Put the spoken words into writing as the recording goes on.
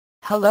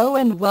Hello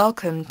and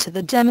welcome to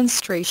the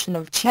demonstration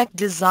of Cheque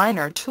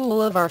Designer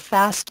tool of our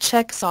fast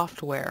cheque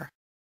software.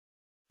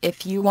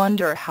 If you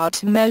wonder how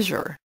to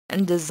measure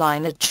and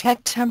design a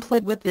cheque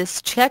template with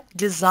this Cheque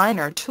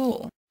Designer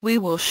tool, we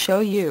will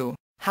show you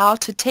how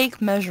to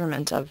take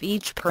measurement of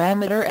each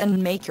parameter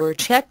and make your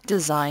cheque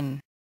design.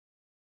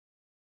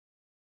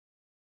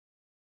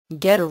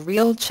 Get a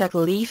real cheque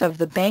leaf of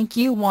the bank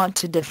you want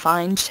to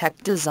define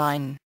cheque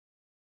design.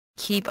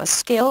 Keep a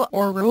scale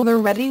or ruler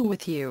ready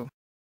with you.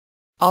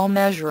 All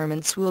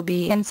measurements will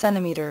be in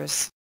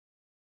centimeters.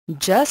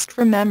 Just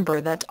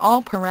remember that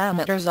all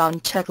parameters on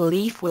cheque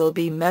leaf will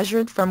be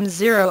measured from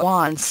 0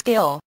 on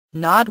scale,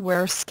 not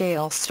where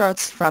scale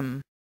starts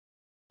from.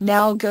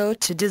 Now go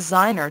to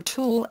Designer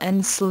tool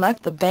and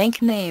select the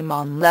bank name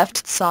on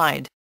left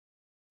side.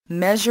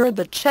 Measure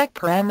the cheque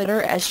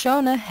parameter as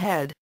shown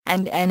ahead,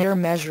 and enter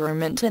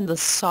measurement in the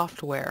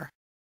software.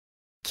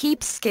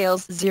 Keep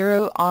scales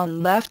 0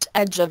 on left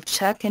edge of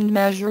cheque and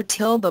measure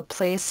till the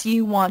place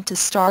you want to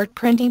start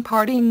printing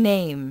party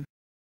name.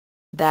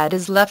 That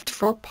is left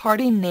for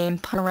party name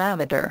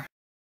parameter.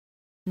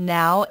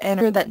 Now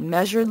enter that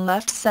measured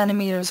left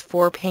centimeters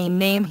for pay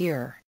name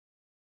here.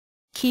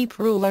 Keep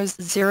rulers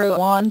 0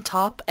 on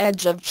top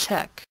edge of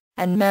cheque,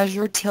 and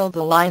measure till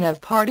the line of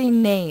party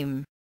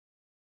name.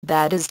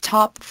 That is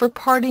top for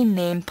party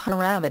name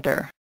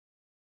parameter.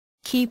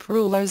 Keep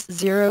rulers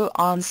 0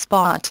 on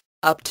spot,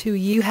 up to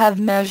you have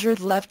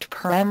measured left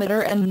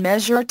parameter and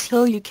measure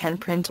till you can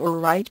print or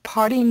write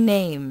party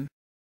name.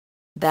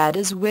 That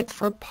is width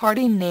for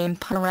party name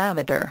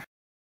parameter.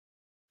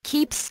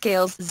 Keep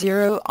scales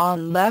 0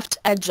 on left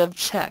edge of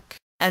cheque,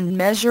 and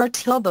measure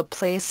till the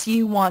place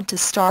you want to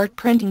start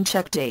printing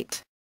cheque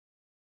date.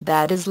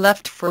 That is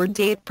left for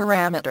date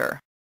parameter.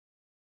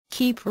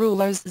 Keep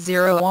rulers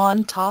 0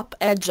 on top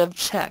edge of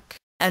cheque,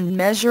 and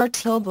measure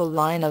till the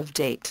line of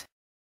date.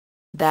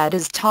 That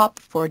is top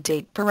for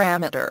date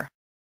parameter.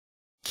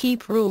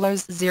 Keep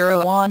rulers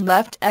 0 on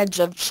left edge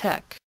of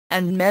cheque,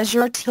 and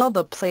measure till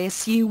the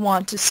place you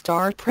want to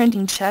start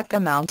printing cheque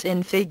amount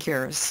in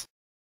figures.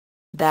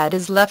 That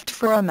is left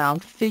for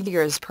amount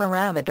figures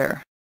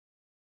parameter.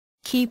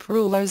 Keep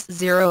rulers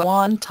 0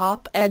 on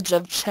top edge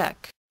of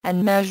cheque,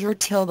 and measure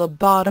till the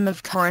bottom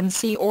of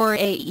currency or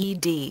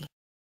AED.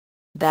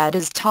 That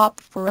is top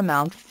for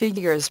amount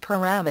figures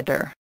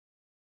parameter.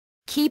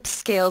 Keep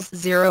scales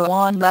 0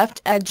 on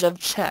left edge of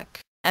cheque,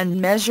 and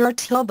measure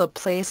till the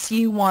place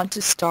you want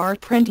to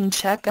start printing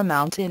cheque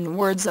amount in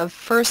words of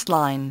first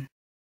line.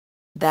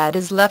 That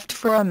is left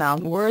for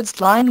amount words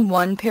line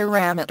 1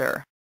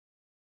 parameter.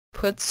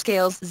 Put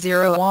scales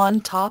 0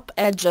 on top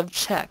edge of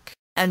cheque,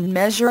 and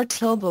measure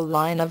till the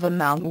line of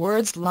amount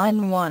words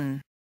line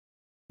 1.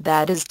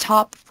 That is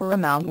top for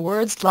amount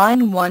words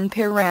line 1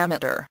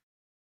 parameter.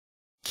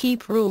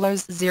 Keep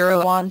rulers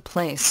 0 on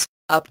place,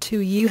 up to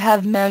you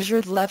have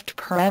measured left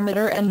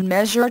parameter and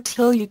measure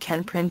till you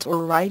can print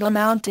or write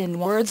amount in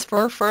words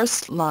for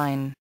first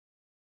line.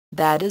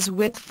 That is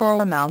width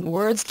for amount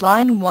words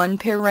line 1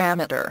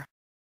 parameter.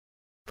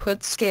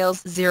 Put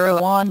scales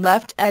 0 on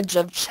left edge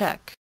of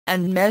cheque,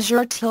 and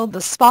measure till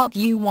the spot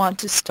you want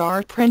to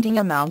start printing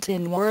amount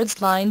in words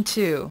line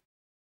 2.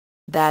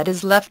 That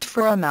is left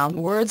for amount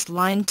words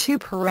line 2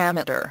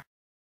 parameter.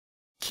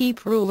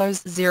 Keep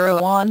rulers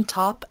 0 on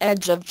top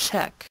edge of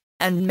cheque,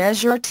 and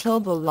measure till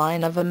the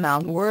line of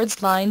amount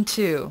words line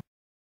 2.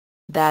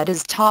 That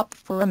is top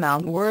for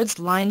amount words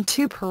line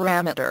 2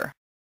 parameter.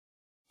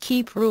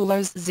 Keep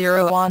rulers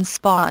 0 on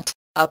spot,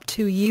 up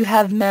to you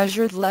have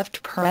measured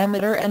left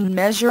parameter and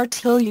measure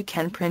till you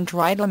can print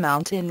right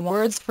amount in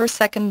words for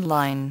second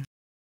line.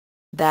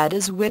 That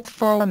is width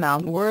for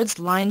amount words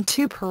line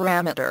 2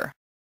 parameter.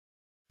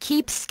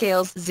 Keep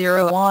scales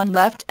 0 on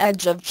left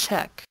edge of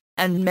cheque,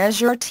 and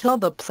measure till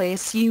the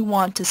place you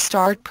want to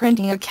start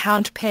printing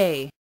account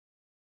pay.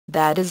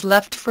 That is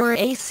left for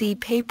AC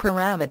pay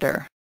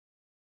parameter.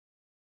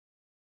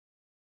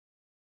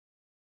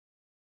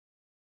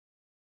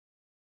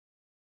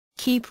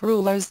 Keep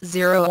rulers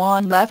 0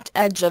 on left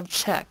edge of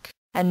cheque,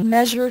 and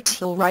measure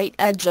till right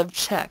edge of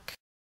cheque.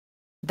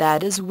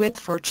 That is width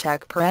for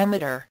cheque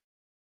parameter.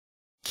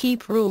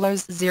 Keep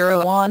rulers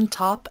 0 on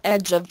top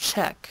edge of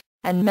cheque,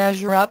 and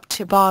measure up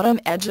to bottom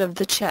edge of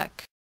the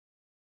cheque.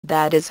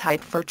 That is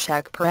height for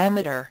cheque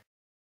parameter.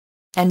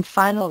 And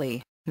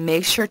finally,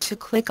 make sure to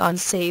click on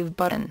Save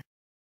button.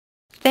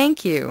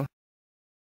 Thank you.